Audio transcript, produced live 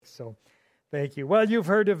so thank you. Well, you've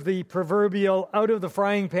heard of the proverbial out of the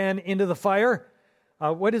frying pan into the fire.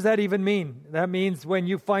 What does that even mean? That means when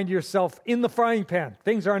you find yourself in the frying pan,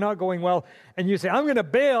 things are not going well, and you say, I'm going to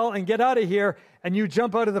bail and get out of here, and you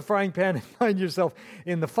jump out of the frying pan and find yourself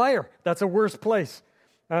in the fire. That's a worse place.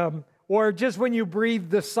 Or just when you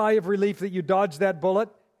breathe the sigh of relief that you dodged that bullet.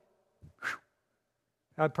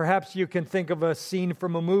 Perhaps you can think of a scene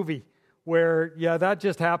from a movie where, that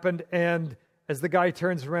just happened, and as the guy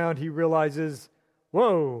turns around, he realizes,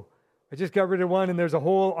 whoa, I just got rid of one, and there's a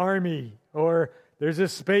whole army, or there's a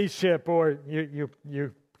spaceship, or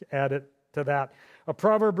you add it to that. A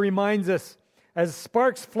proverb reminds us, as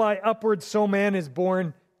sparks fly upward, so man is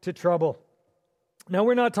born to trouble. Now,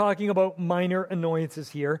 we're not talking about minor annoyances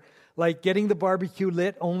here, like getting the barbecue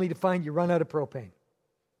lit only to find you run out of propane.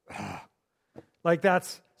 Like,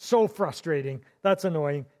 that's so frustrating. That's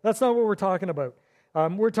annoying. That's not what we're talking about.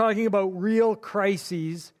 We're talking about real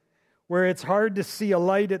crises where it's hard to see a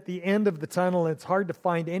light at the end of the tunnel and it's hard to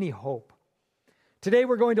find any hope. Today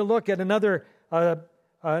we're going to look at another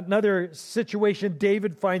situation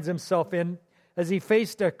David finds himself in as he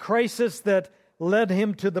faced a crisis that led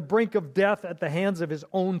him to the brink of death at the hands of his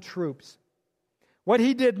own troops. What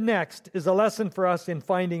he did next is a lesson for us in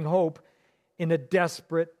finding hope in a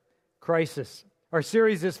desperate crisis. Our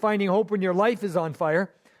series is Finding Hope When Your Life is on Fire.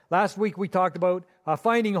 Last week we talked about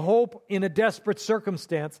finding hope in a desperate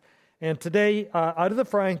circumstance. And today, out of the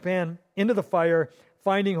frying pan, into the fire,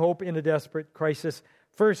 finding hope in a desperate crisis.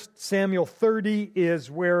 1 Samuel 30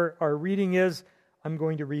 is where our reading is. I'm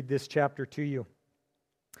going to read this chapter to you.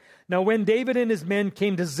 Now, when David and his men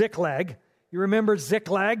came to Ziklag, you remember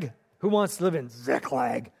Ziklag? Who wants to live in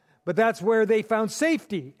Ziklag? But that's where they found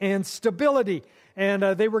safety and stability. And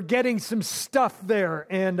they were getting some stuff there.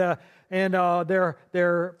 And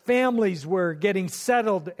their families were getting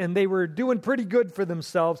settled. And they were doing pretty good for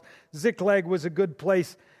themselves. Ziklag was a good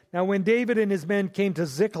place. Now, when David and his men came to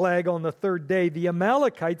Ziklag on the third day, the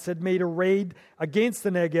Amalekites had made a raid against the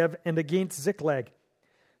Negev and against Ziklag.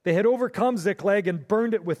 They had overcome Ziklag and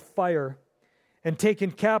burned it with fire and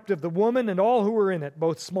taken captive the woman and all who were in it,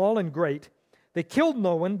 both small and great. They killed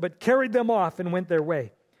no one, but carried them off and went their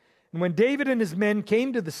way. And when David and his men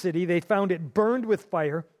came to the city, they found it burned with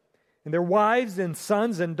fire, and their wives and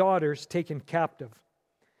sons and daughters taken captive.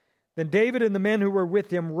 Then David and the men who were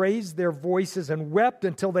with him raised their voices and wept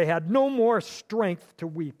until they had no more strength to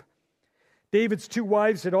weep. David's two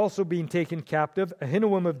wives had also been taken captive,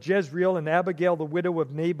 Ahinoam of Jezreel and Abigail, the widow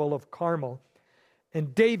of Nabal of Carmel.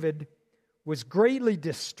 And David was greatly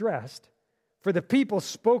distressed, for the people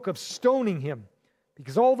spoke of stoning him,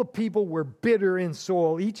 because all the people were bitter in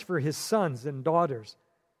soul, each for his sons and daughters.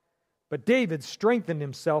 But David strengthened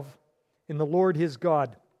himself in the Lord his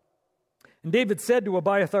God. And David said to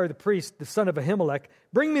Abiathar the priest, the son of Ahimelech,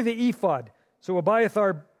 "Bring me the ephod." So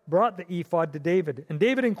Abiathar brought the ephod to David. And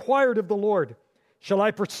David inquired of the Lord, "Shall I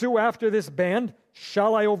pursue after this band?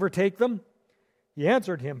 Shall I overtake them?" He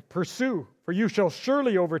answered him, "Pursue, for you shall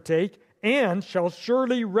surely overtake and shall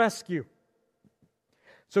surely rescue."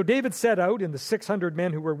 So David set out, and the 600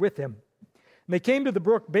 men who were with him. And they came to the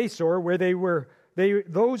brook Besor, where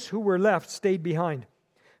those who were left stayed behind.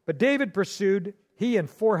 But David pursued, he and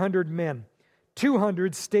 400 men.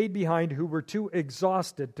 200 stayed behind who were too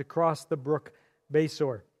exhausted to cross the brook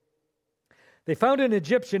Besor. They found an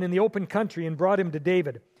Egyptian in the open country and brought him to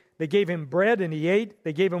David. They gave him bread and he ate.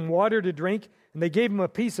 They gave him water to drink, and they gave him a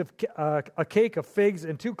piece of a cake of figs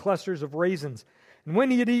and 2 clusters of raisins. And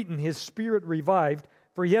when he had eaten, his spirit revived,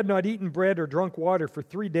 for he had not eaten bread or drunk water for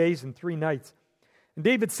 3 days and 3 nights. And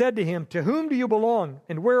David said to him, "To whom do you belong,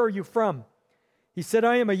 and where are you from?" He said,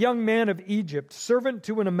 "I am a young man of Egypt, servant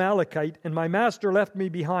to an Amalekite, and my master left me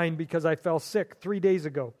behind because I fell sick 3 days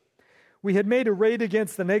ago. We had made a raid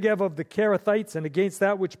against the Negev of the Kerethites and against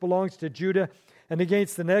that which belongs to Judah and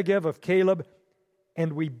against the Negev of Caleb,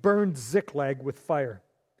 and we burned Ziklag with fire."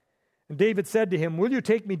 And David said to him, "Will you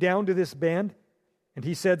take me down to this band?" And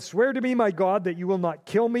he said, "Swear to me, my God, that you will not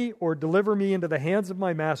kill me or deliver me into the hands of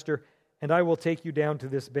my master, and I will take you down to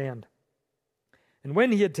this band." And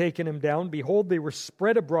when he had taken him down, behold, they were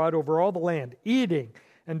spread abroad over all the land, eating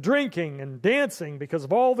and drinking and dancing because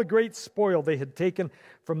of all the great spoil they had taken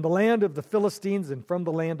from the land of the Philistines and from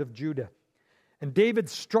the land of Judah. And David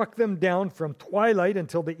struck them down from twilight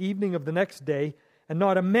until the evening of the next day, and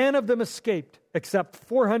not a man of them escaped, except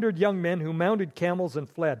 400 young men who mounted camels and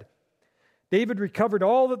fled. David recovered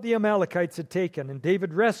all that the Amalekites had taken, and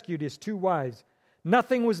David rescued his 2 wives.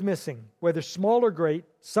 Nothing was missing, whether small or great,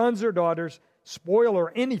 sons or daughters, spoil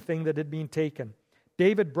or anything that had been taken.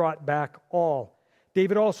 David brought back all.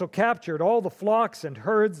 David also captured all the flocks and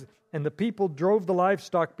herds and the people drove the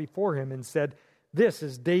livestock before him and said, "This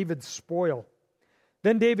is David's spoil."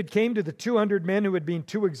 Then David came to the 200 men who had been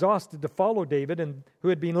too exhausted to follow David and who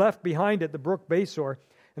had been left behind at the brook Besor.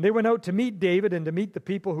 And they went out to meet David and to meet the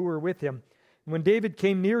people who were with him. And when David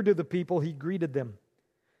came near to the people, he greeted them.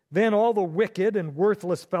 Then all the wicked and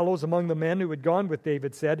worthless fellows among the men who had gone with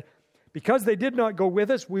David said, "Because they did not go with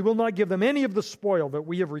us, we will not give them any of the spoil that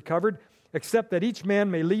we have recovered, except that each man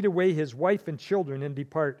may lead away his wife and children and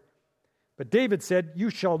depart." But David said, "You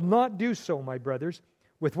shall not do so, my brothers,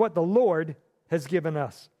 with what the Lord has given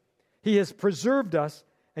us. He has preserved us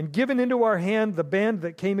and given into our hand the band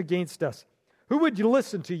that came against us. Who would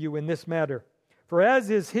listen to you in this matter? For as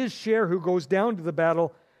is his share who goes down to the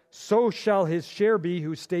battle, so shall his share be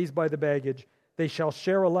who stays by the baggage. They shall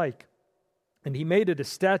share alike." And he made it a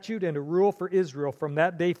statute and a rule for Israel from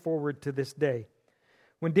that day forward to this day.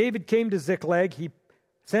 When David came to Ziklag, he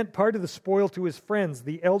sent part of the spoil to his friends,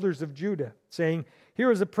 the elders of Judah, saying, "Here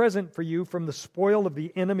is a present for you from the spoil of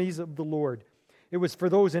the enemies of the Lord." It was for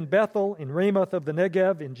those in Bethel, in Ramoth of the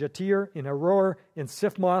Negev, in Jatir, in Aror, in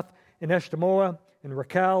Sifmoth, in Eshtemoa, in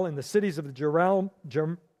Rakal, in the cities of the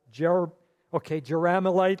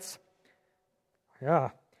Jerahmeelites,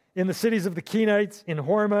 in the cities of the Kenites, in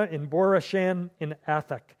Hormah, in Borashan, in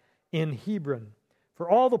Athak, in Hebron, for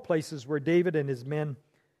all the places where David and his men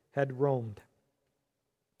had roamed.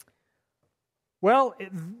 Well,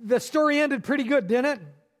 the story ended pretty good, didn't it?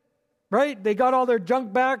 Right? They got all their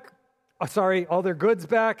junk back. All their goods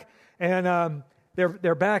back, and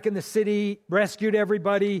they're back in the city, rescued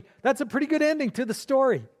everybody. That's a pretty good ending to the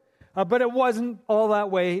story. But it wasn't all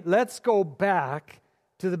that way. Let's go back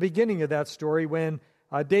to the beginning of that story when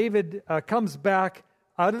David comes back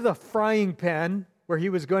out of the frying pan where he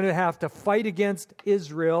was going to have to fight against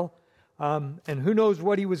Israel, and who knows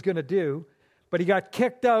what he was going to do. But he got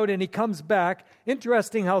kicked out and he comes back.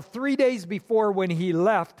 Interesting how 3 days before when he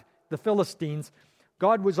left the Philistines,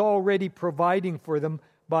 God was already providing for them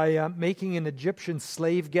by making an Egyptian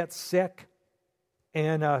slave get sick,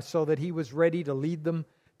 and so that he was ready to lead them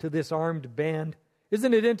to this armed band.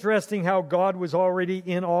 Isn't it interesting how God was already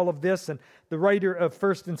in all of this? And the writer of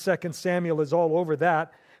 1 and 2 Samuel is all over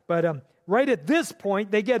that. But right at this point,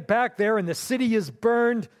 they get back there and the city is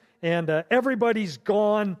burned and everybody's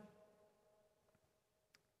gone.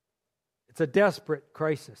 It's a desperate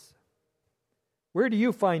crisis. Where do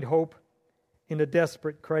you find hope in a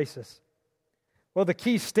desperate crisis? Well, the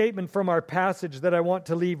key statement from our passage that I want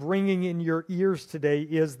to leave ringing in your ears today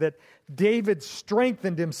is that David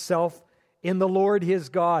strengthened himself in the Lord his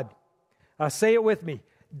God. Say it with me.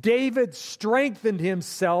 David strengthened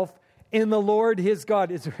himself in the Lord his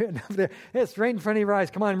God. It's written up there. It's right in front of your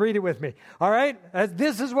eyes. Come on, read it with me. All right?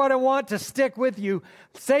 This is what I want to stick with you.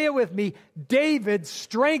 Say it with me. David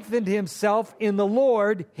strengthened himself in the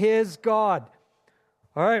Lord his God.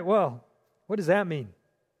 All right, well, what does that mean?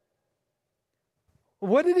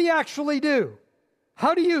 What did he actually do?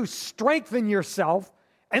 How do you strengthen yourself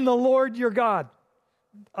in the Lord your God?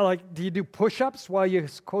 Like, do you do push-ups while you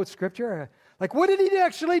quote Scripture? Like, what did he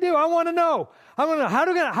actually do? I want to know.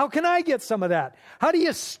 How can I get some of that? How do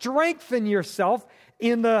you strengthen yourself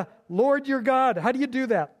in the Lord your God? How do you do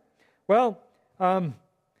that? Well,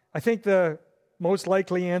 I think the most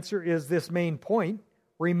likely answer is this main point.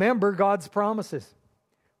 Remember God's promises.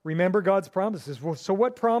 Remember God's promises. So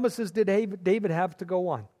what promises did David have to go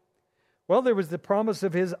on? Well, there was the promise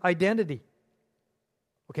of his identity.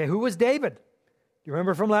 Okay, who was David? Do you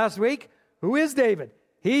remember from last week? Who is David?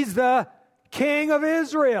 He's the King of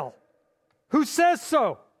Israel. Who says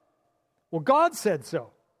so? Well, God said so.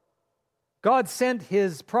 God sent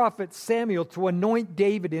his prophet Samuel to anoint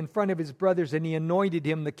David in front of his brothers, and he anointed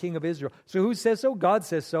him the King of Israel. So who says so? God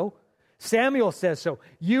says so. Samuel says so.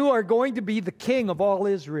 You are going to be the king of all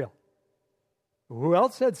Israel. Who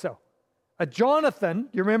else said so? Jonathan,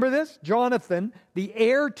 you remember this? Jonathan, the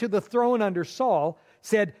heir to the throne under Saul,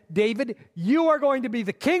 said, David, you are going to be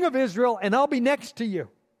the king of Israel, and I'll be next to you.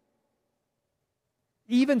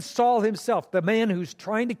 Even Saul himself, the man who's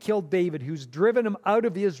trying to kill David, who's driven him out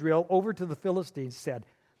of Israel over to the Philistines, said,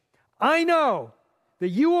 I know that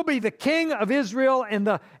you will be the king of Israel,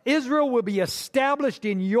 and Israel will be established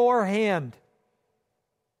in your hand.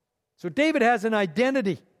 So David has an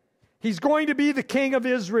identity. He's going to be the king of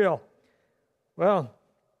Israel. Well,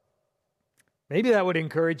 maybe that would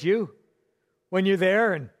encourage you when you're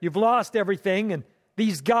there and you've lost everything, and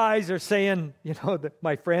these guys are saying,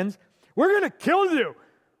 my friends, we're going to kill you.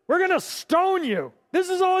 We're going to stone you. This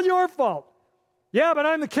is all your fault. Yeah, but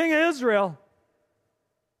I'm the king of Israel.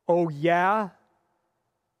 Oh, yeah?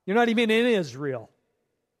 You're not even in Israel.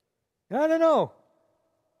 I don't know.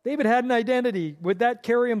 David had an identity. Would that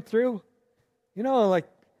carry him through? I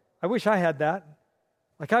wish I had that.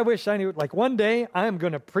 I wish I knew, one day I'm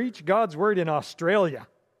going to preach God's word in Australia.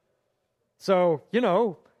 So,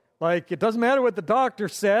 it doesn't matter what the doctor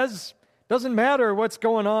says. Doesn't matter what's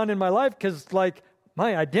going on in my life because,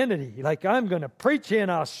 my identity, I'm going to preach in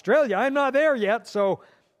Australia. I'm not there yet, so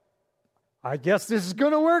I guess this is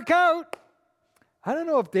going to work out. I don't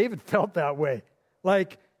know if David felt that way.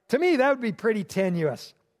 To me, that would be pretty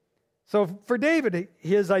tenuous. So for David,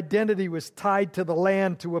 his identity was tied to the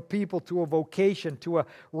land, to a people, to a vocation, to a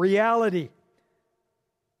reality.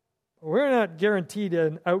 We're not guaranteed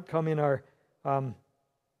an outcome in our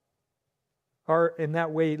in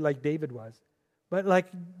that way like David was. But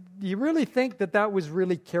do you really think that was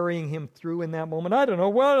really carrying him through in that moment? I don't know.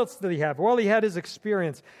 What else did he have? Well, he had his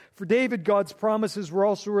experience. For David, God's promises were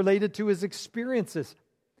also related to his experiences.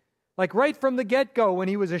 Right from the get-go when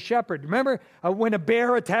he was a shepherd. Remember when a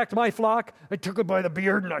bear attacked my flock? I took it by the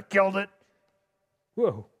beard and I killed it.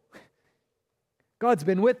 Whoa. God's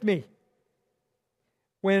been with me.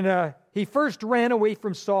 When he first ran away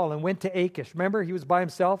from Saul and went to Achish. Remember, he was by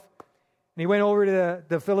himself? And he went over to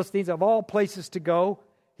the Philistines. Of all places to go,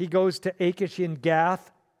 he goes to Achish in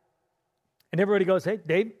Gath. And everybody goes, hey,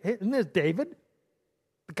 Dave, isn't this David?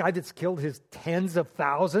 The guy that's killed his tens of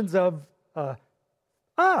thousands of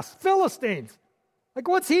us, Philistines.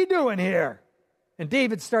 What's he doing here? And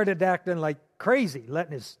David started acting like crazy,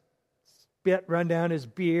 letting his spit run down his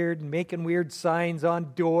beard and making weird signs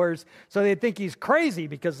on doors. So they'd think he's crazy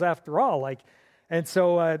because after all, and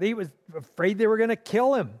so he was afraid they were going to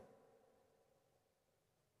kill him.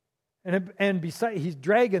 And besides, he's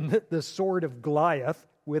dragging the sword of Goliath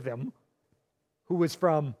with him, who was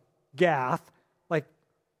from Gath.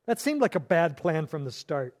 That seemed like a bad plan from the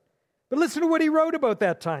start. But listen to what he wrote about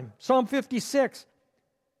that time. Psalm 56.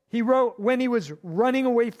 He wrote when he was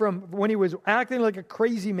when he was acting like a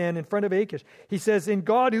crazy man in front of Achish. He says, in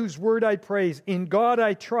God whose word I praise, in God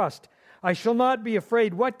I trust. I shall not be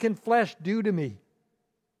afraid. What can flesh do to me?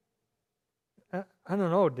 I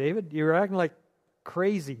don't know, David. You're acting like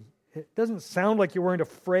crazy. It doesn't sound like you weren't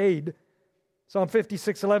afraid. Psalm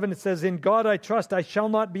 56:11, it says, in God I trust. I shall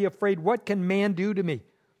not be afraid. What can man do to me?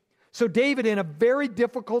 So David, in a very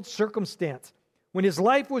difficult circumstance, when his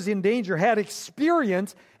life was in danger, had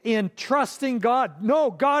experience in trusting God. No,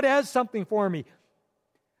 God has something for me.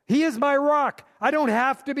 He is my rock. I don't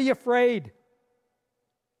have to be afraid.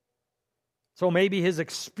 So maybe his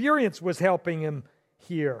experience was helping him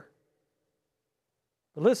here.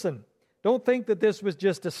 But listen, don't think that this was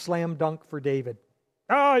just a slam dunk for David.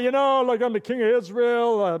 I'm the king of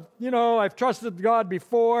Israel. I've trusted God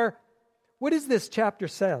before. What does this chapter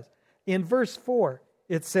say? In verse 4,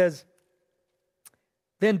 it says,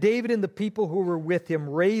 then David and the people who were with him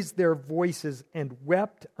raised their voices and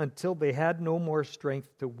wept until they had no more strength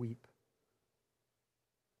to weep.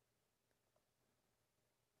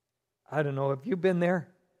 I don't know, have you been there?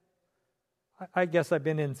 I guess I've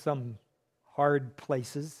been in some hard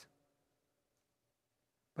places.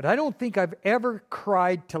 But I don't think I've ever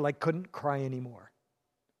cried till I couldn't cry anymore.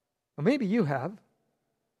 Well, maybe you have.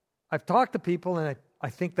 I've talked to people and I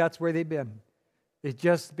think that's where they've been. They've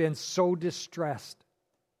just been so distressed.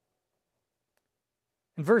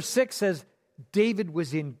 And verse 6 says, David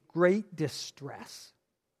was in great distress.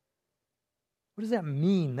 What does that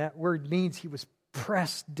mean? That word means he was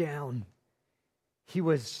pressed down. He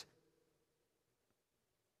was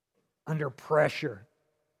under pressure.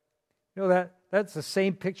 That's the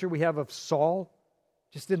same picture we have of Saul,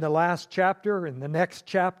 just in the last chapter and the next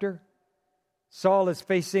chapter. Saul is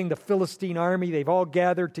facing the Philistine army. They've all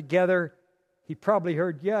gathered together. He probably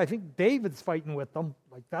heard, I think David's fighting with them.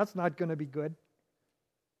 That's not going to be good.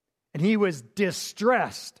 And he was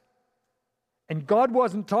distressed. And God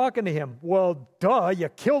wasn't talking to him. Well, duh, you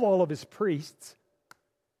killed all of his priests.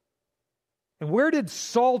 And where did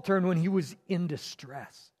Saul turn when he was in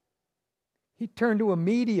distress? He turned to a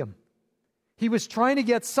medium. He was trying to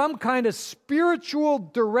get some kind of spiritual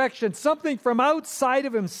direction, something from outside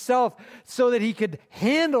of himself so that he could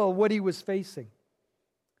handle what he was facing.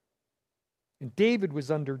 And David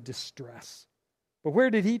was under distress. But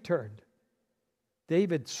where did he turn?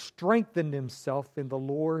 David strengthened himself in the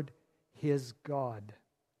Lord his God.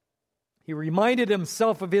 He reminded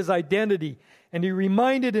himself of his identity, and he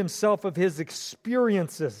reminded himself of his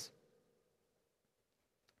experiences.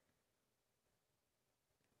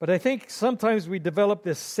 But I think sometimes we develop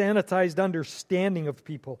this sanitized understanding of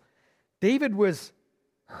people. David was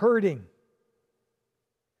hurting.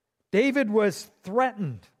 David was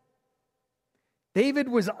threatened. David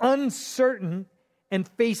was uncertain and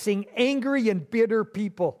facing angry and bitter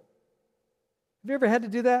people. Have you ever had to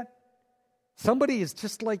do that? Somebody is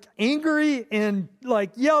just like angry and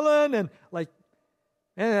like yelling and like,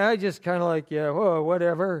 and I just kind of like, yeah, whoa,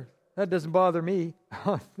 whatever. That doesn't bother me.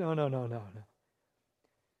 No.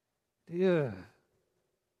 Yeah.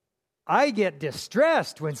 I get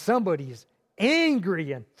distressed when somebody's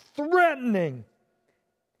angry and threatening.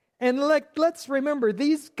 And let's remember,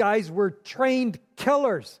 these guys were trained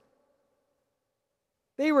killers.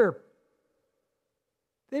 They were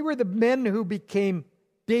the men who became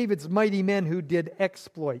David's mighty men who did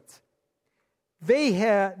exploits.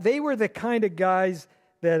 They were the kind of guys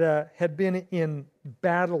that had been in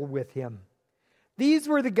battle with him. These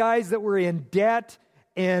were the guys that were in debt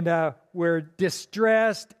and were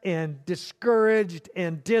distressed and discouraged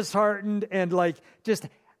and disheartened and like just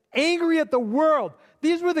angry at the world.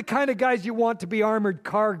 These were the kind of guys you want to be armored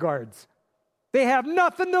car guards. They have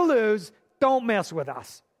nothing to lose. Don't mess with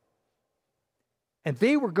us. And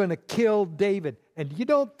they were going to kill David. And you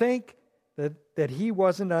don't think that he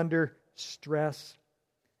wasn't under stress?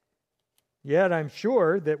 Yet I'm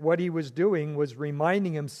sure that what he was doing was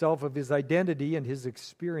reminding himself of his identity and his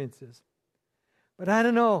experiences. But I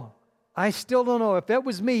don't know. I still don't know. If that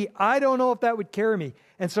was me, I don't know if that would carry me.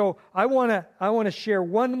 And so I want to share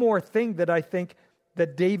one more thing that I think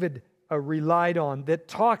that David relied on that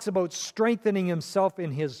talks about strengthening himself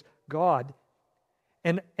in his God.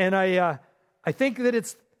 And I think that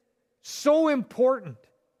it's so important.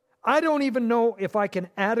 I don't even know if I can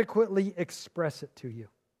adequately express it to you.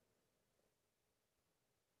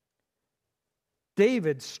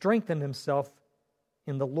 David strengthened himself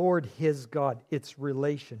in the Lord his God, its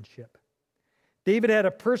relationship. David had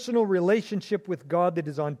a personal relationship with God that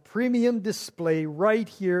is on premium display right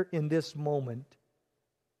here in this moment.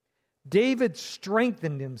 David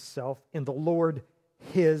strengthened himself in the Lord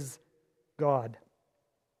his God.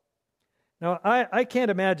 Now, I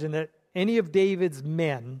can't imagine that any of David's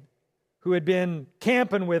men who had been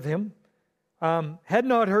camping with him had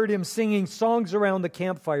not heard him singing songs around the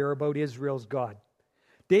campfire about Israel's God.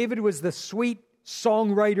 David was the sweet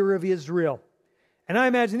songwriter of Israel. And I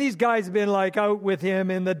imagine these guys have been like out with him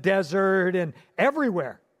in the desert and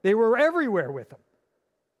everywhere. They were everywhere with him.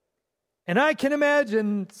 And I can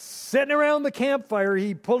imagine sitting around the campfire,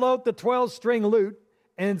 he pulled out the 12-string lute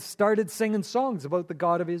and started singing songs about the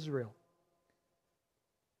God of Israel.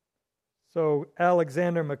 So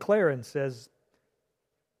Alexander McLaren says,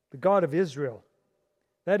 the God of Israel,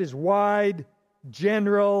 that is wide,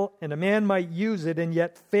 general, and a man might use it and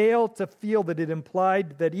yet fail to feel that it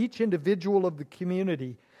implied that each individual of the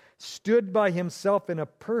community stood by himself in a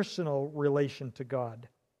personal relation to God.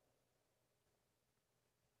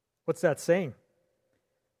 What's that saying?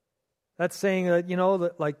 That's saying that,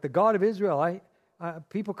 that like the God of Israel,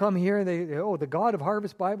 people come here and they, the God of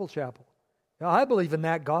Harvest Bible Chapel. I believe in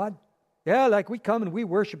that God. Yeah, like we come and we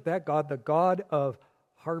worship that God, the God of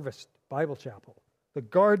Harvest Bible Chapel. The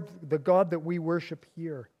God that we worship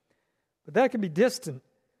here. But that can be distant.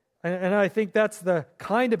 And I think that's the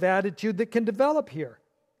kind of attitude that can develop here.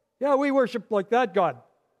 Yeah, we worship like that God.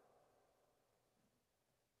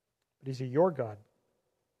 But is he your God?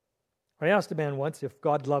 I asked a man once if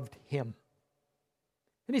God loved him.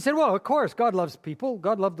 And he said, well, of course, God loves people.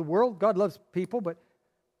 God loved the world. God loves people. But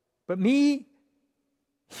me,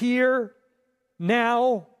 here,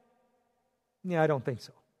 now, I don't think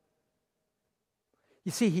so.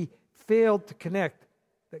 You see, he failed to connect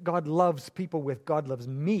that God loves people with God loves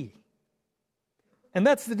me. And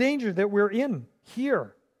that's the danger that we're in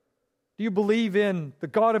here. Do you believe in the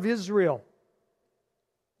God of Israel?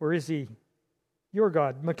 Or is he your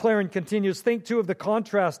God? McLaren continues, think too of the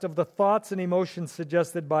contrast of the thoughts and emotions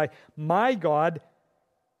suggested by my God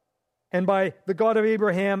and by the God of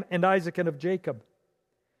Abraham and Isaac and of Jacob.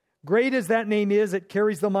 Great as that name is, it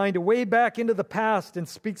carries the mind way back into the past and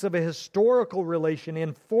speaks of a historical relation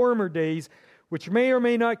in former days, which may or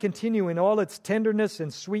may not continue in all its tenderness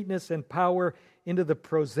and sweetness and power into the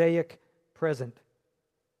prosaic present.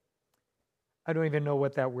 I don't even know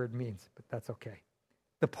what that word means, but that's okay.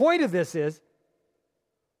 The point of this is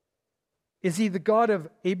he the God of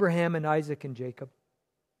Abraham and Isaac and Jacob?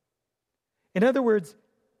 In other words,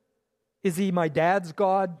 is he my dad's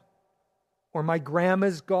God? Or my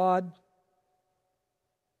grandma's God?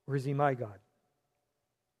 Or is he my God?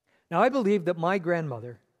 Now, I believe that my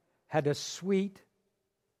grandmother had a sweet,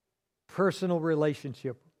 personal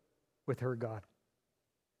relationship with her God.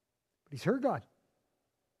 But he's her God.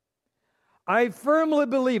 I firmly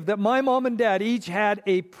believe that my mom and dad each had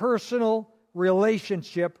a personal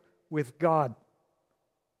relationship with God.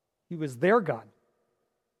 He was their God.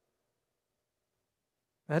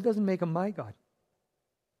 That doesn't make him my God.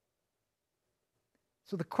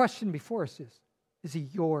 So the question before us is, Is He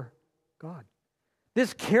your God?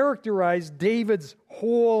 This characterized David's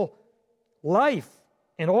whole life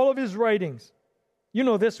and all of his writings. You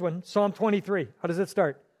know this one, Psalm 23. How does it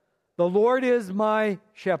start? The Lord is my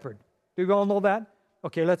shepherd. Do you all know that?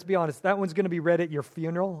 Okay, let's be honest. That one's going to be read at your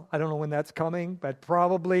funeral. I don't know when that's coming, but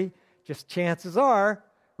probably, just chances are,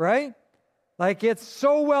 right? Like it's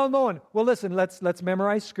so well known. Well, listen, let's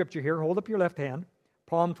memorize Scripture here. Hold up your left hand,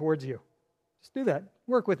 palm towards you. Just do that.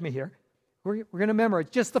 Work with me here. We're going to memorize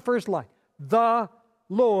just the first line. The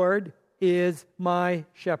Lord is my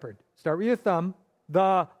shepherd. Start with your thumb.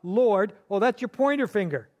 The Lord. Oh, that's your pointer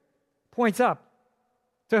finger. Points up.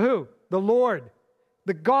 To who? The Lord.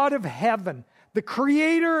 The God of heaven. The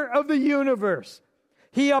creator of the universe.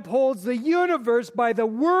 He upholds the universe by the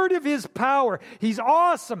word of His power. He's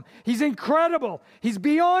awesome. He's incredible. He's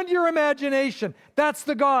beyond your imagination. That's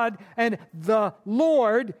the God. And the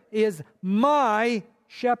Lord is my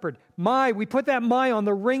shepherd. We put that my on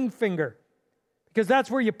the ring finger. Because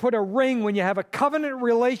that's where you put a ring when you have a covenant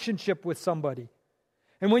relationship with somebody.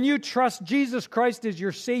 And when you trust Jesus Christ as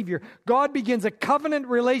your Savior, God begins a covenant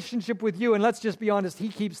relationship with you. And let's just be honest, He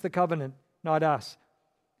keeps the covenant, not us.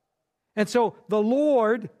 And so the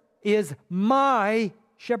Lord is my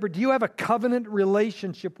shepherd. Do you have a covenant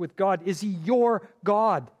relationship with God? Is He your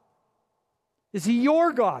God? Is He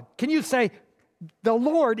your God? Can you say, the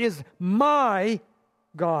Lord is my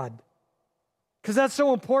God? Because that's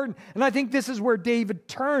so important. And I think this is where David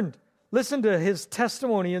turned. Listen to his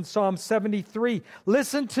testimony in Psalm 73.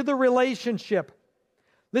 Listen to the relationship.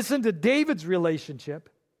 Listen to David's relationship.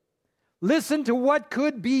 Listen to what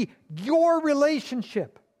could be your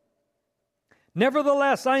relationship.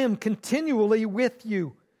 Nevertheless, I am continually with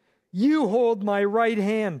you. You hold my right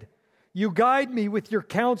hand. You guide me with your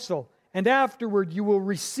counsel, and afterward you will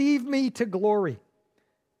receive me to glory.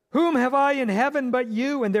 Whom have I in heaven but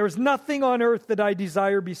you? And there is nothing on earth that I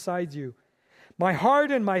desire besides you. My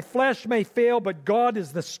heart and my flesh may fail, but God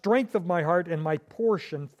is the strength of my heart and my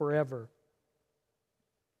portion forever.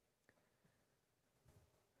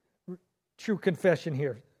 True confession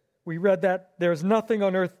here. We read that there is nothing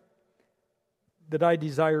on earth that I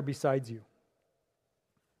desire besides you.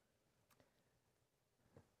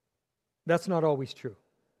 That's not always true.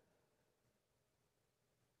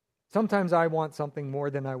 Sometimes I want something more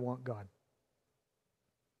than I want God.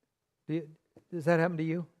 Does that happen to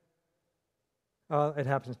you? It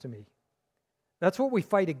happens to me. That's what we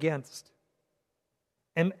fight against.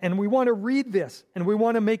 And we want to read this, and we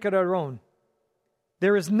want to make it our own.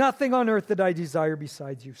 There is nothing on earth that I desire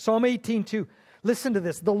besides you. Psalm 18:2. Listen to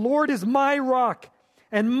this. The Lord is my rock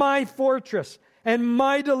and my fortress and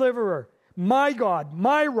my deliverer, my God,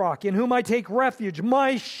 my rock, in whom I take refuge,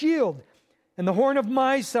 my shield, and the horn of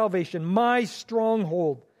my salvation, my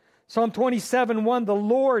stronghold. Psalm 27:1, the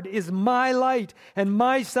Lord is my light and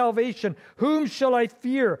my salvation. Whom shall I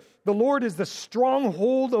fear? The Lord is the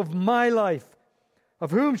stronghold of my life. Of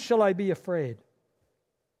whom shall I be afraid?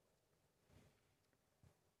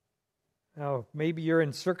 Now, maybe you're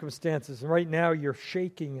in circumstances, and right now you're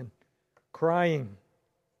shaking and crying.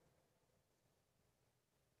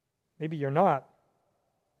 Maybe you're not.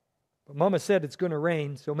 But Mama said it's going to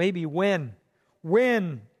rain, so maybe when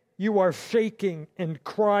you are shaking and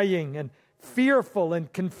crying and fearful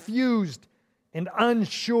and confused and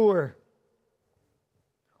unsure,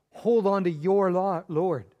 hold on to your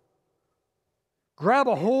Lord. Grab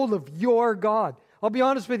a hold of your God. I'll be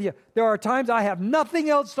honest with you, there are times I have nothing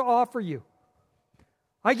else to offer you.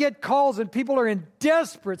 I get calls and people are in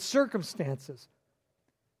desperate circumstances.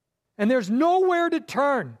 And there's nowhere to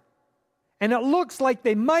turn. And it looks like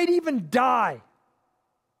they might even die.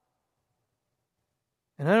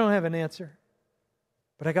 And I don't have an answer.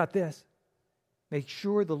 But I got this. Make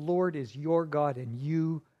sure the Lord is your God and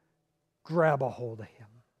you grab a hold of Him.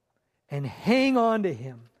 And hang on to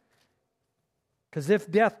Him. Because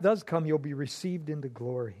if death does come, you'll be received into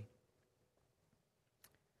glory.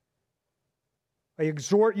 I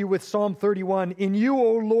exhort you with Psalm 31. In you,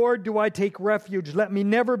 O Lord, do I take refuge. Let me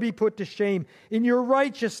never be put to shame. In your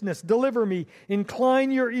righteousness, deliver me.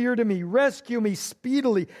 Incline your ear to me. Rescue me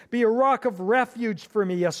speedily. Be a rock of refuge for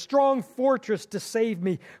me, a strong fortress to save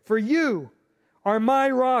me. For you are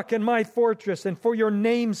my rock and my fortress, and for your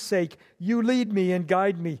name's sake, you lead me and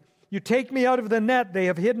guide me. You take me out of the net they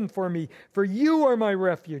have hidden for me, for you are my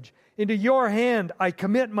refuge. Into your hand I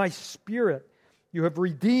commit my spirit. You have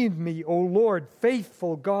redeemed me, O Lord,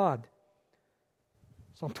 faithful God.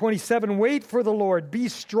 Psalm 27, wait for the Lord. Be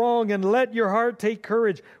strong and let your heart take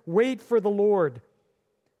courage. Wait for the Lord.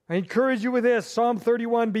 I encourage you with this. Psalm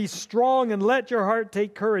 31, be strong and let your heart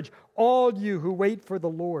take courage, all you who wait for the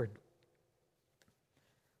Lord.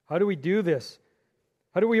 How do we do this?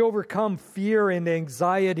 How do we overcome fear and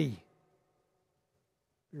anxiety?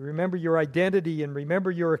 You remember your identity and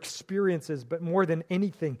remember your experiences, but more than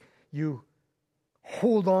anything, you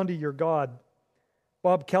hold on to your God.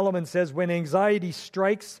 Bob Kellerman says, when anxiety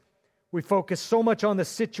strikes, we focus so much on the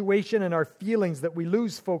situation and our feelings that we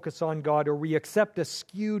lose focus on God, or we accept a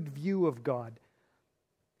skewed view of God.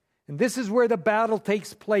 And this is where the battle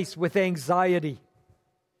takes place with anxiety.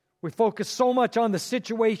 We focus so much on the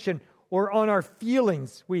situation or on our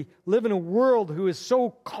feelings. We live in a world who is so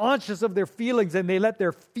conscious of their feelings, and they let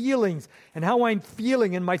their feelings and how I'm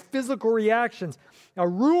feeling and my physical reactions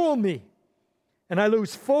rule me. And I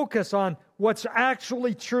lose focus on what's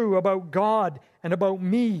actually true about God and about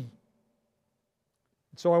me.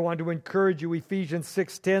 So I want to encourage you. Ephesians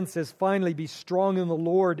 6:10 says, finally, be strong in the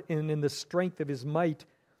Lord and in the strength of His might.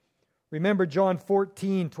 Remember John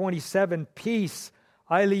 14:27, peace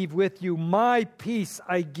I leave with you. My peace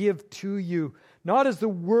I give to you. Not as the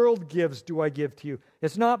world gives do I give to you.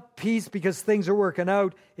 It's not peace because things are working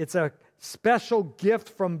out. It's a special gift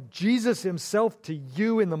from Jesus Himself to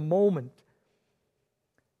you in the moment.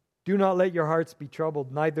 Do not let your hearts be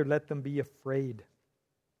troubled, neither let them be afraid.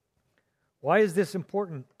 Why is this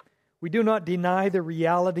important? We do not deny the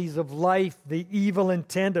realities of life, the evil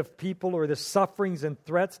intent of people, or the sufferings and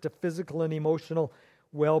threats to physical and emotional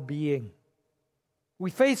well-being. We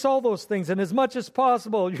face all those things, and as much as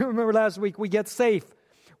possible, you remember last week, we get safe,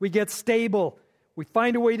 we get stable, we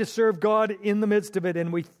find a way to serve God in the midst of it,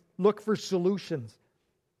 and we look for solutions.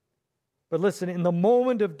 But listen, in the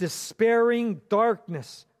moment of despairing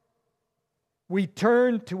darkness, we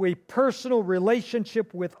turn to a personal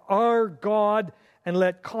relationship with our God and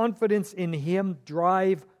let confidence in Him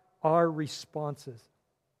drive our responses.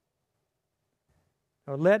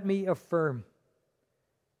 Now, let me affirm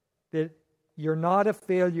that you're not a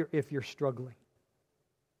failure if you're struggling.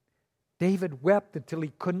 David wept until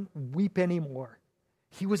he couldn't weep anymore.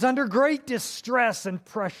 He was under great distress and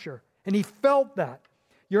pressure, and he felt that.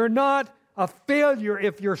 You're not a failure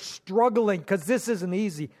if you're struggling, because this isn't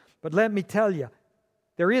easy. But let me tell you,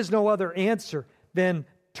 there is no other answer than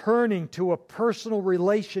turning to a personal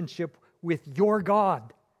relationship with your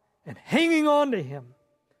God and hanging on to Him.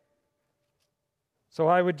 So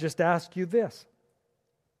I would just ask you this.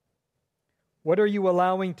 What are you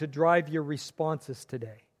allowing to drive your responses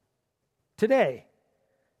today? Today.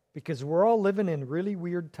 Because we're all living in really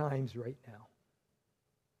weird times right now.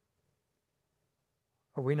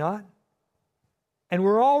 Are we not? And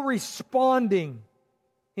we're all responding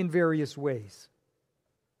in various ways.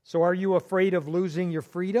 So are you afraid of losing your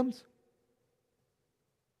freedoms?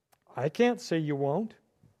 I can't say you won't.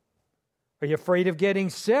 Are you afraid of getting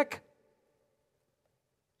sick?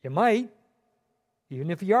 You might, even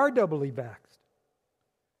if you are doubly vaxxed.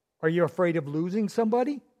 Are you afraid of losing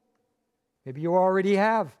somebody? Maybe you already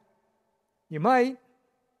have. You might.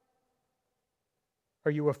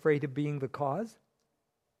 Are you afraid of being the cause?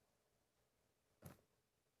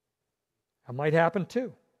 That might happen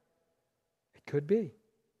too. It could be.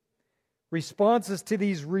 Responses to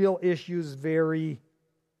these real issues vary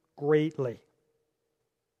greatly.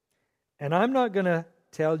 And I'm not going to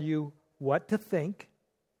tell you what to think,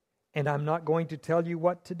 and I'm not going to tell you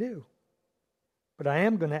what to do. But I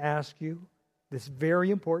am going to ask you this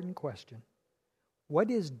very important question.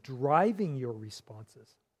 What is driving your responses?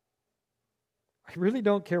 I really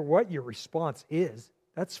don't care what your response is.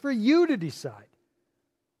 That's for you to decide.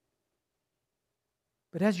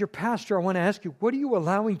 But as your pastor, I want to ask you, what are you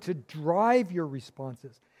allowing to drive your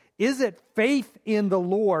responses? Is it faith in the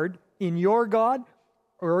Lord, in your God,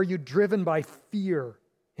 or are you driven by fear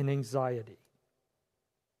and anxiety?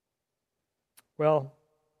 Well,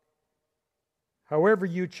 however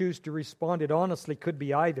you choose to respond, it honestly could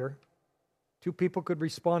be either. Two people could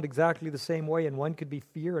respond exactly the same way, and one could be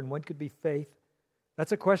fear and one could be faith.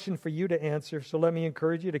 That's a question for you to answer, so let me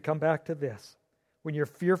encourage you to come back to this. When you're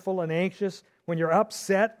fearful and anxious, when you're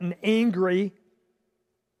upset and angry,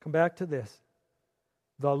 come back to this.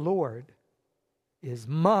 The Lord is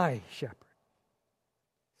my shepherd.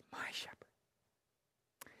 My shepherd.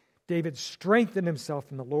 David strengthened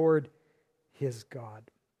himself in the Lord, his God.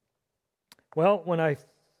 Well, when I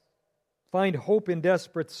find hope in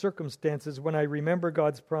desperate circumstances, when I remember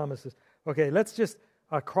God's promises. Okay, let's just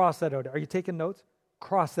cross that out. Are you taking notes?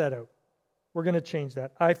 Cross that out. We're going to change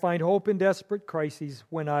that. I find hope in desperate crises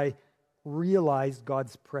when I realize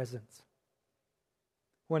God's presence.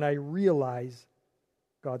 When I realize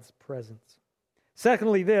God's presence.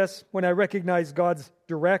 Secondly, this, when I recognize God's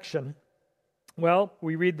direction. Well,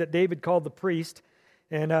 we read that David called the priest,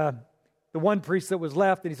 and the one priest that was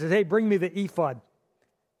left, and he says, hey, bring me the ephod.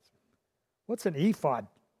 What's an ephod?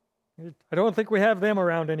 I don't think we have them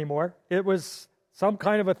around anymore. It was some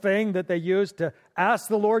kind of a thing that they used to ask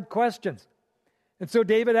the Lord questions. And so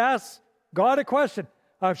David asks God a question.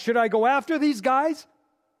 Should I go after these guys?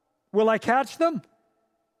 Will I catch them?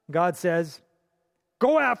 God says,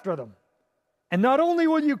 go after them. And not only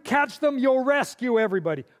will you catch them, you'll rescue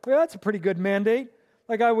everybody. Well, that's a pretty good mandate.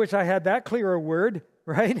 Like, I wish I had that clearer word,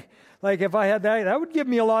 right? Like, if I had that, that would give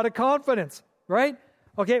me a lot of confidence, right?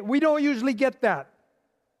 Okay, we don't usually get that.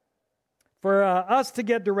 For us to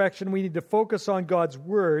get direction, we need to focus on God's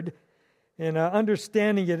word, and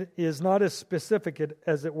understanding it is not as specific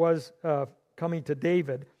as it was coming to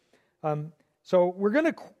David. So we're going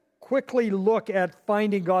to quickly look at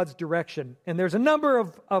finding God's direction. And there's a number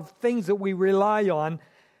of things that we rely on.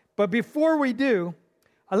 But before we do,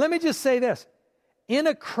 let me just say this. In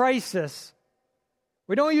a crisis,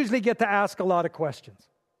 we don't usually get to ask a lot of questions,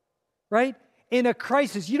 right? In a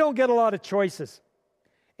crisis, you don't get a lot of choices.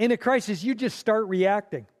 In a crisis, you just start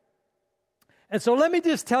reacting. And so let me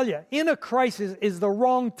just tell you, in a crisis is the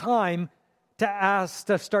wrong time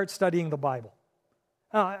to start studying the Bible.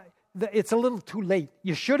 It's a little too late.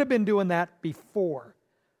 You should have been doing that before.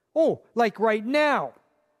 Oh, like right now.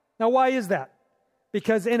 Now, why is that?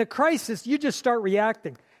 Because in a crisis, you just start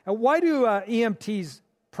reacting. And why do EMTs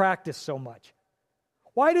practice so much?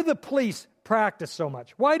 Why do the police practice so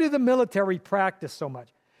much? Why do the military practice so much?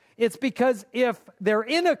 It's because if they're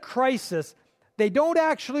in a crisis, they don't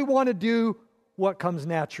actually want to do what comes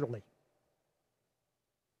naturally.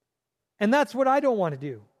 And that's what I don't want to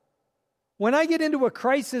do. When I get into a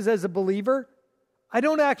crisis as a believer, I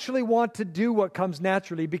don't actually want to do what comes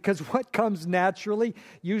naturally, because what comes naturally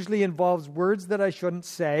usually involves words that I shouldn't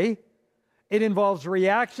say. It involves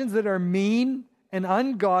reactions that are mean and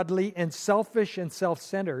ungodly and selfish and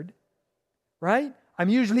self-centered, right? I'm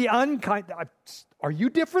usually unkind. Are you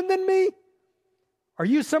different than me? Are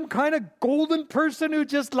you some kind of golden person who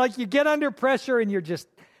just, like, you get under pressure and you're just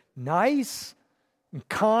nice and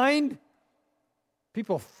kind?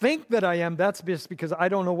 People think that I am. That's just because I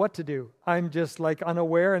don't know what to do. I'm just like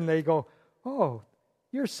unaware, and they go, oh,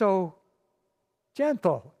 you're so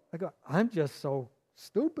gentle. I go, I'm just so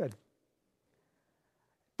stupid.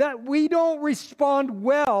 That we don't respond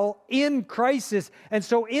well in crisis. And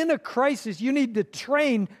so in a crisis, you need to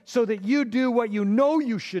train so that you do what you know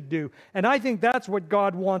you should do. And I think that's what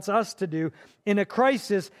God wants us to do. In a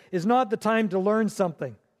crisis is not the time to learn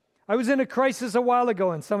something. I was in a crisis a while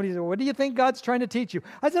ago, and somebody said, what do you think God's trying to teach you?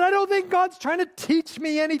 I said, I don't think God's trying to teach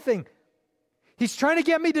me anything. He's trying to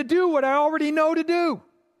get me to do what I already know to do.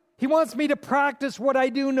 He wants me to practice what I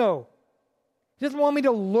do know. He doesn't want me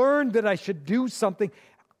to learn that I should do something.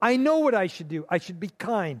 I know what I should do. I should be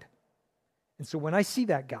kind. And so when I see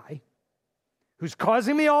that guy who's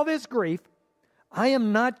causing me all this grief, I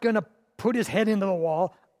am not going to put his head into the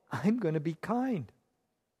wall. I'm going to be kind.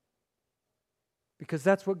 Because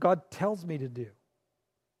that's what God tells me to do.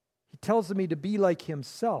 He tells me to be like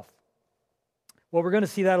himself. Well, we're going to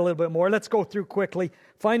see that a little bit more. Let's go through quickly.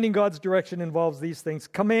 Finding God's direction involves these things.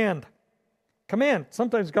 Command. Command.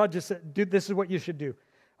 Sometimes God just said, dude, this is what you should do.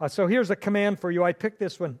 So here's a command for you. I picked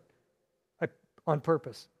this one on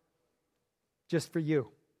purpose. Just for you.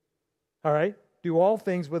 All right? Do all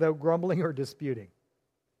things without grumbling or disputing.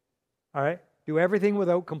 All right? Do everything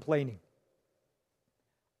without complaining.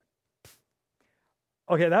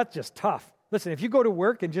 Okay, that's just tough. Listen, if you go to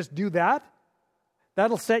work and just do that,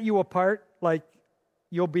 that'll set you apart. Like,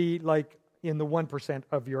 you'll be like in the 1%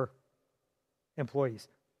 of your employees.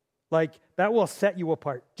 Like, that will set you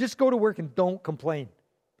apart. Just go to work and don't complain.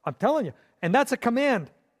 I'm telling you. And that's a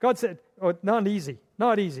command. God said, oh, not easy.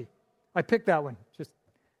 Not easy. I picked that one.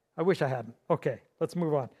 I wish I hadn't. Okay, let's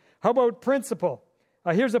move on. How about principle?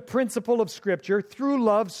 Here's a principle of Scripture. Through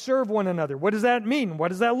love, serve one another. What does that mean? What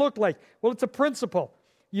does that look like? Well, it's a principle.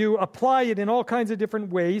 You apply it in all kinds of different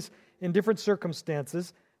ways, in different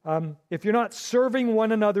circumstances. If you're not serving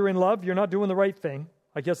one another in love, you're not doing the right thing.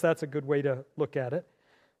 I guess that's a good way to look at it.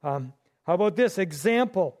 How about this?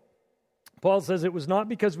 Example. Paul says it was not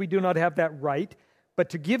because we do not have that right, but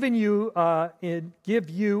to give you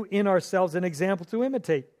in ourselves an example to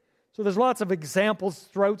imitate. So there's lots of examples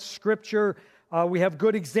throughout Scripture. We have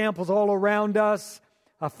good examples all around us.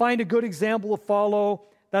 Find a good example to follow.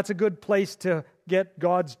 That's a good place to get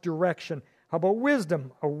God's direction. How about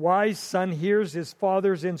wisdom? A wise son hears his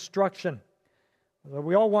father's instruction.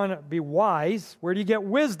 We all want to be wise. Where do you get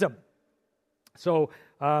wisdom? So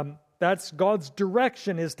that's God's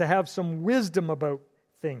direction, is to have some wisdom about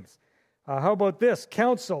things. How about this?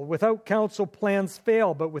 Counsel. Without counsel, plans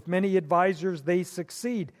fail, but with many advisors, they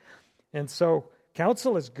succeed. And so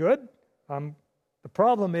counsel is good. The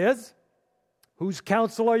problem is, Whose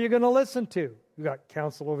counsel are you going to listen to? You got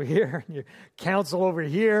counsel over here, and you counsel over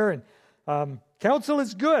here, and counsel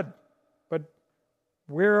is good, but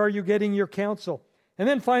where are you getting your counsel? And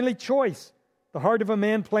then finally, choice. The heart of a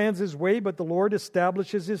man plans his way, but the Lord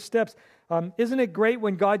establishes his steps. Isn't it great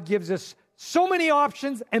when God gives us so many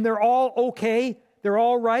options and they're all okay? They're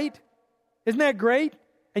all right? Isn't that great?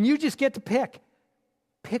 And you just get to pick.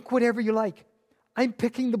 Pick whatever you like. I'm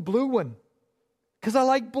picking the blue one because I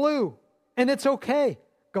like blue, and it's okay.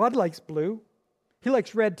 God likes blue. He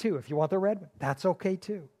likes red too. If you want the red one, that's okay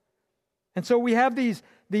too. And so we have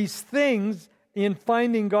these things in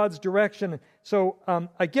finding God's direction. So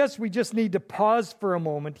I guess we just need to pause for a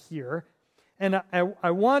moment here. And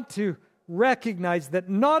I want to recognize that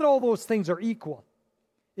not all those things are equal.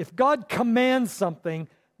 If God commands something,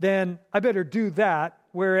 then I better do that,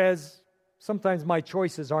 whereas sometimes my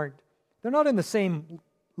choices aren't. They're not in the same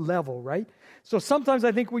level, right? So sometimes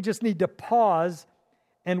I think we just need to pause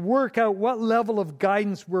and work out what level of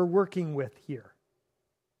guidance we're working with here.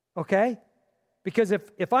 Okay? Because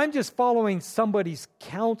if I'm just following somebody's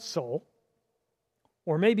counsel,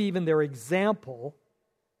 or maybe even their example,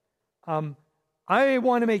 I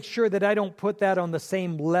want to make sure that I don't put that on the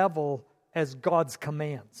same level as God's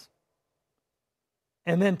commands.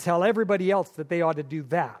 And then tell everybody else that they ought to do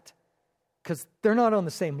that, because they're not on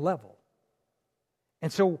the same level.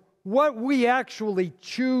 And so what we actually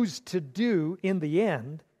choose to do in the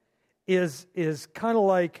end is kind of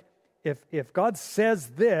like, if God says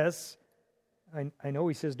this, I know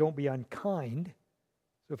he says don't be unkind.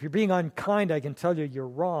 So if you're being unkind, I can tell you you're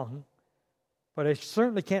wrong. But I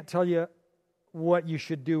certainly can't tell you what you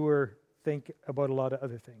should do or think about a lot of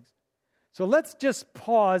other things. So let's just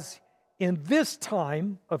pause in this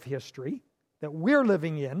time of history that we're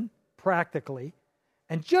living in, practically,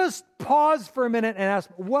 and just pause for a minute and ask,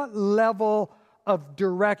 what level of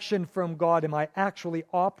direction from God am I actually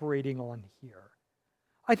operating on here?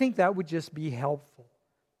 I think that would just be helpful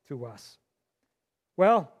to us.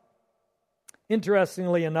 Well,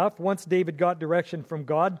 interestingly enough, once David got direction from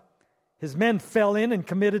God, his men fell in and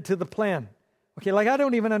committed to the plan. Okay, I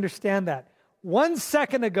don't even understand that. 1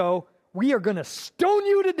 second ago, we are going to stone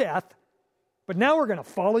you to death, but now we're going to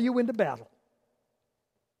follow you into battle.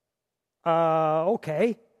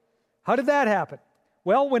 Okay. How did that happen?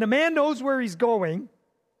 Well, when a man knows where he's going,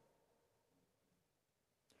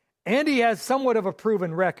 and he has somewhat of a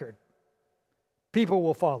proven record, people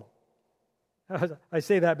will follow. I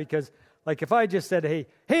say that because, if I just said, hey,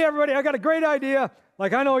 everybody, I got a great idea.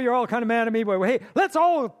 I know you're all kind of mad at me, but hey, let's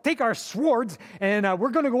all take our swords and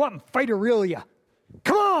we're going to go out and fight Aurelia.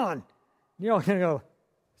 Come on! You're all going to go,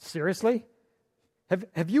 seriously?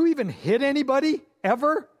 Have you even hit anybody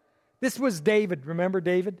ever? This was David. Remember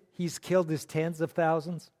David? He's killed his tens of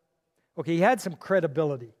thousands. Okay, he had some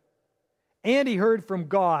credibility. And he heard from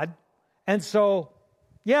God. And so,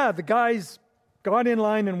 the guys got in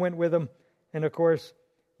line and went with him. And of course,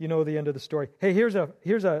 you know the end of the story. Hey, here's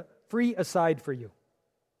a free aside for you.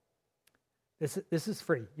 This is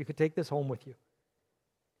free. You could take this home with you.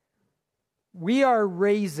 We are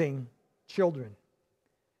raising children.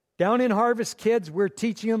 Down in Harvest Kids, we're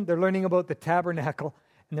teaching them. They're learning about the tabernacle,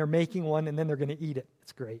 and they're making one, and then they're going to eat it.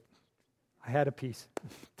 It's great. I had a piece.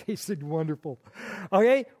 Tasted wonderful.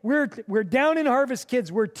 Okay, we're down in Harvest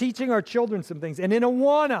Kids. We're teaching our children some things. And in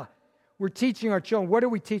Awana, we're teaching our children. What are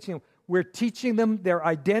we teaching them? We're teaching them their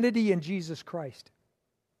identity in Jesus Christ.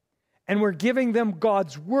 And we're giving them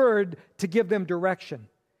God's Word to give them direction.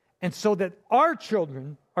 And so that our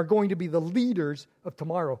children are going to be the leaders of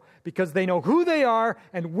tomorrow because they know who they are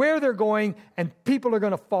and where they're going, and people are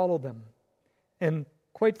going to follow them. And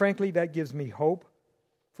quite frankly, that gives me hope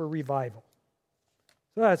for revival.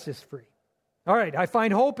 So that's just free. All right, I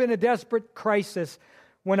find hope in a desperate crisis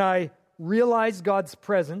when I realize God's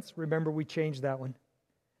presence. Remember, we changed that one.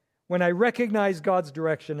 When I recognize God's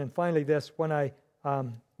direction, and finally this, when I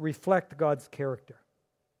reflect God's character.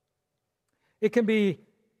 It can be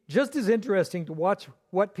just as interesting to watch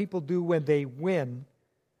what people do when they win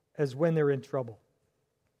as when they're in trouble.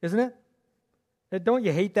 Isn't it? Don't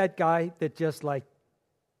you hate that guy that just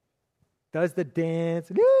does the dance?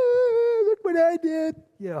 And, look what I did.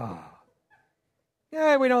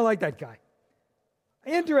 Yeah, we don't like that guy.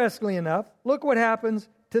 Interestingly enough, look what happens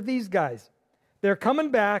to these guys. They're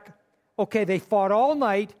coming back. Okay, they fought all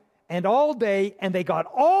night and all day, and they got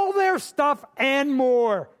all their stuff and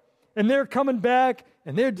more. And they're coming back,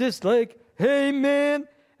 and they're just like, hey, man.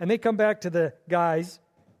 And they come back to the guys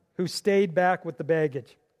who stayed back with the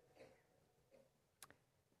baggage.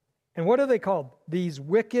 And what are they called? These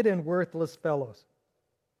wicked and worthless fellows.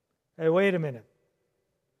 Hey, wait a minute.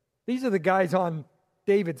 These are the guys on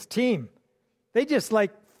David's team. They just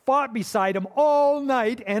like fought beside him all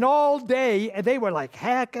night and all day, and they were like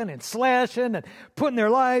hacking and slashing and putting their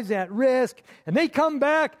lives at risk. And they come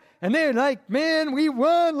back, and they're like, man, we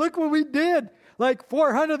won. Look what we did. Like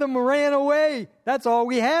 400 of them ran away. That's all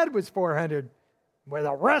we had was 400. Where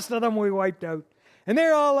the rest of them we wiped out. And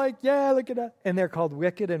they're all like, yeah, look at that. And they're called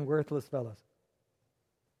wicked and worthless fellows.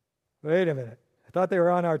 Wait a minute. I thought they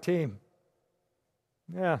were on our team.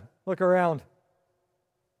 Yeah, look around.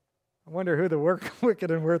 I wonder who the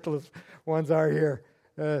wicked and worthless ones are here.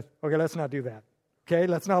 Okay, let's not do that. Okay,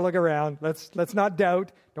 let's not look around. Let's not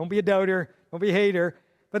doubt. Don't be a doubter. Don't be a hater.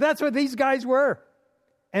 But that's what these guys were.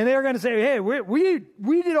 And they're going to say, hey,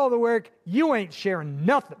 we did all the work. You ain't sharing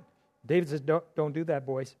nothing. David says, don't do that,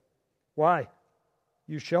 boys. Why?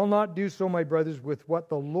 You shall not do so, my brothers, with what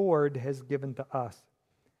the Lord has given to us.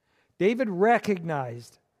 David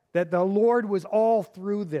recognized that the Lord was all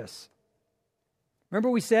through this. Remember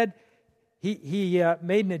we said he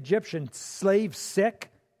made an Egyptian slave sick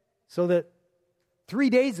so that 3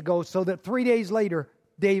 days later,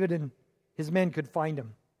 David and his men could find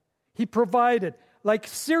him. He provided, like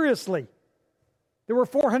seriously, there were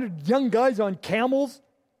 400 young guys on camels,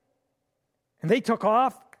 and they took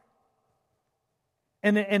off,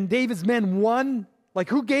 and David's men won. Like,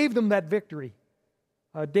 who gave them that victory?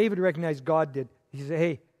 David recognized God did. He said,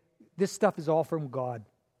 hey, this stuff is all from God.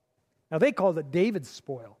 Now, they called it David's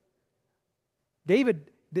spoil. They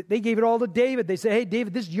gave it all to David. They said, hey,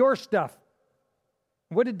 David, this is your stuff.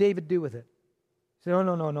 What did David do with it? He said,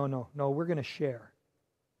 no, we're going to share.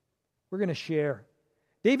 We're going to share.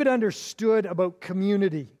 David understood about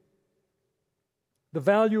community, the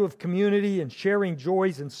value of community and sharing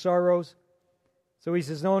joys and sorrows. So he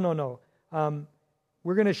says, no.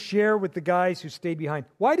 We're going to share with the guys who stayed behind.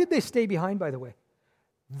 Why did they stay behind, by the way?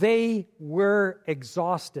 They were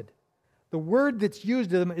exhausted. The word that's used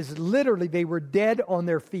to them is literally they were dead on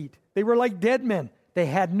their feet. They were like dead men. They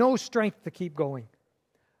had no strength to keep going.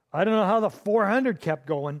 I don't know how the 400 kept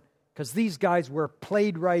going because these guys were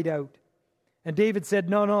played right out. And David said,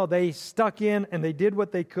 no, they stuck in and they did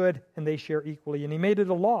what they could and they share equally. And he made it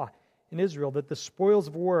a law in Israel that the spoils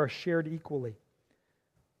of war are shared equally.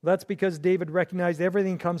 That's because David recognized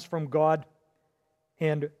everything comes from God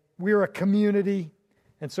and we're a community.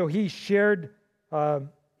 And so he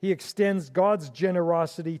extends God's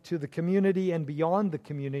generosity to the community and beyond the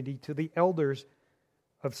community to the elders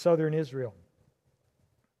of southern Israel.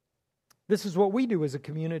 This is what we do as a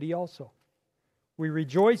community also. We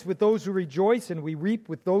rejoice with those who rejoice and we weep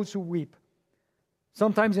with those who weep.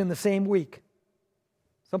 Sometimes in the same week.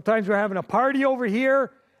 Sometimes we're having a party over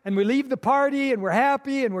here and we leave the party and we're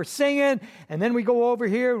happy and we're singing, and then we go over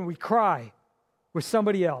here and we cry with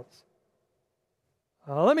somebody else.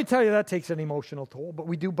 Let me tell you, that takes an emotional toll, but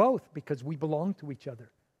we do both because we belong to each other.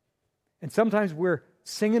 And sometimes we're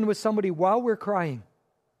singing with somebody while we're crying.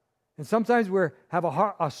 And sometimes we have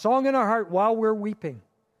a song in our heart while we're weeping.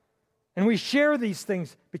 And we share these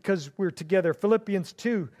things because we're together. Philippians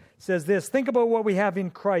 2 says this, think about what we have in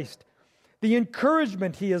Christ. The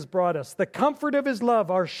encouragement He has brought us, the comfort of His love,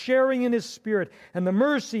 our sharing in His Spirit, and the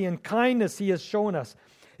mercy and kindness He has shown us.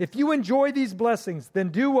 If you enjoy these blessings, then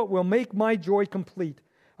do what will make my joy complete.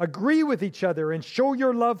 Agree with each other and show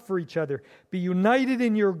your love for each other. Be united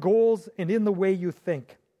in your goals and in the way you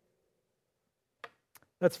think.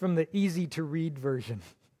 That's from the easy-to-read version,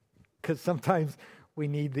 because sometimes we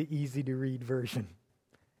need the easy-to-read version.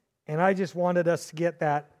 And I just wanted us to get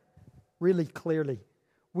that really clearly.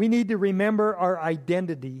 We need to remember our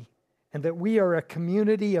identity and that we are a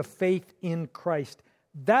community of faith in Christ.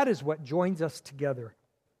 That is what joins us together.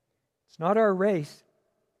 It's not our race.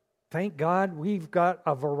 Thank God we've got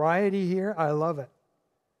a variety here. I love it.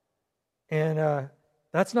 And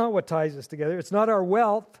that's not what ties us together. It's not our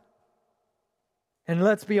wealth. And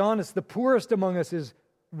let's be honest, the poorest among us is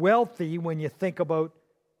wealthy when you think about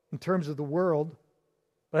in terms of the world.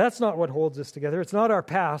 But that's not what holds us together. It's not our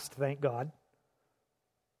past, thank God.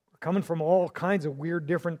 We're coming from all kinds of weird,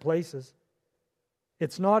 different places.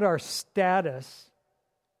 It's not our status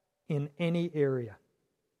in any area.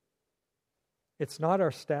 It's not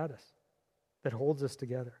our status that holds us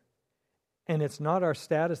together. And it's not our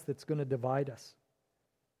status that's going to divide us.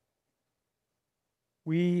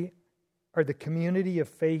 We are the community of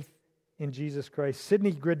faith in Jesus Christ.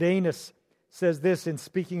 Sidney Greidanus says this in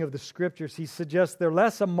speaking of the Scriptures. He suggests they're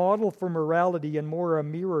less a model for morality and more a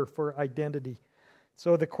mirror for identity.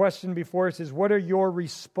 So the question before us is, what are your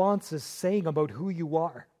responses saying about who you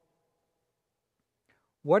are?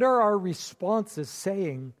 What are our responses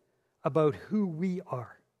saying about who we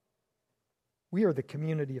are? We are the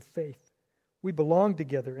community of faith. We belong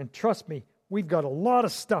together, and trust me, we've got a lot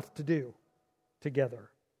of stuff to do. together.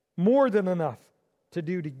 More than enough to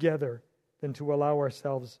do together than to allow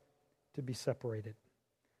ourselves to be separated.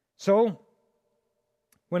 So,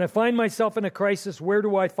 when I find myself in a crisis, where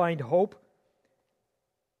do I find hope?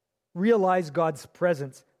 Realize God's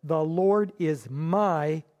presence. The Lord is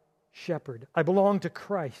my shepherd. I belong to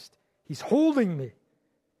Christ. He's holding me,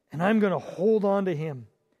 and I'm going to hold on to Him.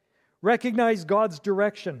 Recognize God's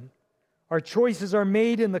direction. Our choices are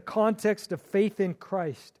made in the context of faith in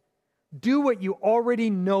Christ. Do what you already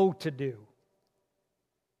know to do.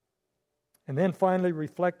 And then finally,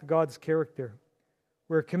 reflect God's character.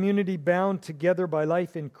 We're a community bound together by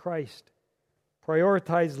life in Christ.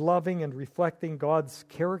 Prioritize loving and reflecting God's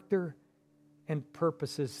character and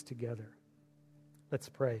purposes together. Let's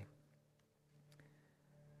pray.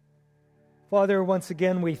 Father, once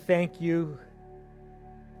again, we thank You.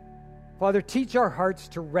 Father, teach our hearts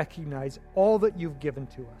to recognize all that You've given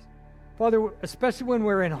to us. Father, especially when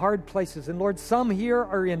we're in hard places. And Lord, some here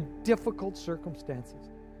are in difficult circumstances.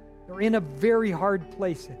 They're in a very hard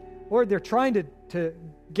place. Lord, they're trying to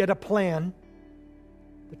get a plan.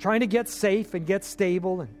 They're trying to get safe and get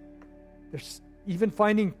stable. And they're even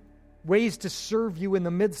finding ways to serve You in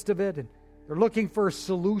the midst of it. And they're looking for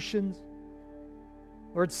solutions.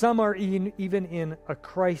 Lord, some are even in a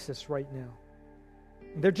crisis right now.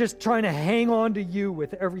 They're just trying to hang on to You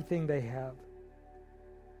with everything they have.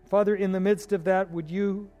 Father, in the midst of that, would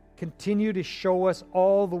You continue to show us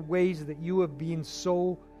all the ways that You have been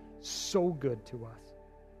so good to us.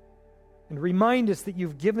 And remind us that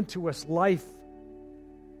You've given to us life,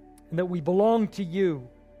 and that we belong to You,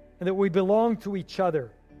 and that we belong to each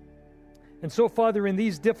other. And so, Father, in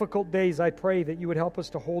these difficult days, I pray that You would help us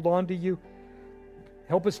to hold on to You.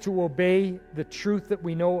 Help us to obey the truth that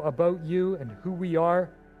we know about You and who we are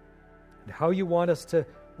and how You want us to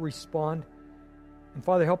respond. And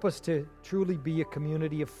Father, help us to truly be a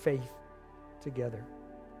community of faith together.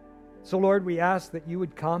 So, Lord, we ask that You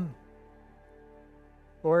would come.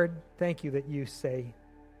 Lord, thank You that You say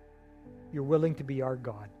You're willing to be our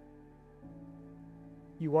God.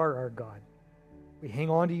 You are our God. We hang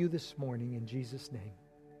on to You this morning in Jesus' name.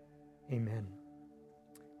 Amen.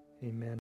 Amen.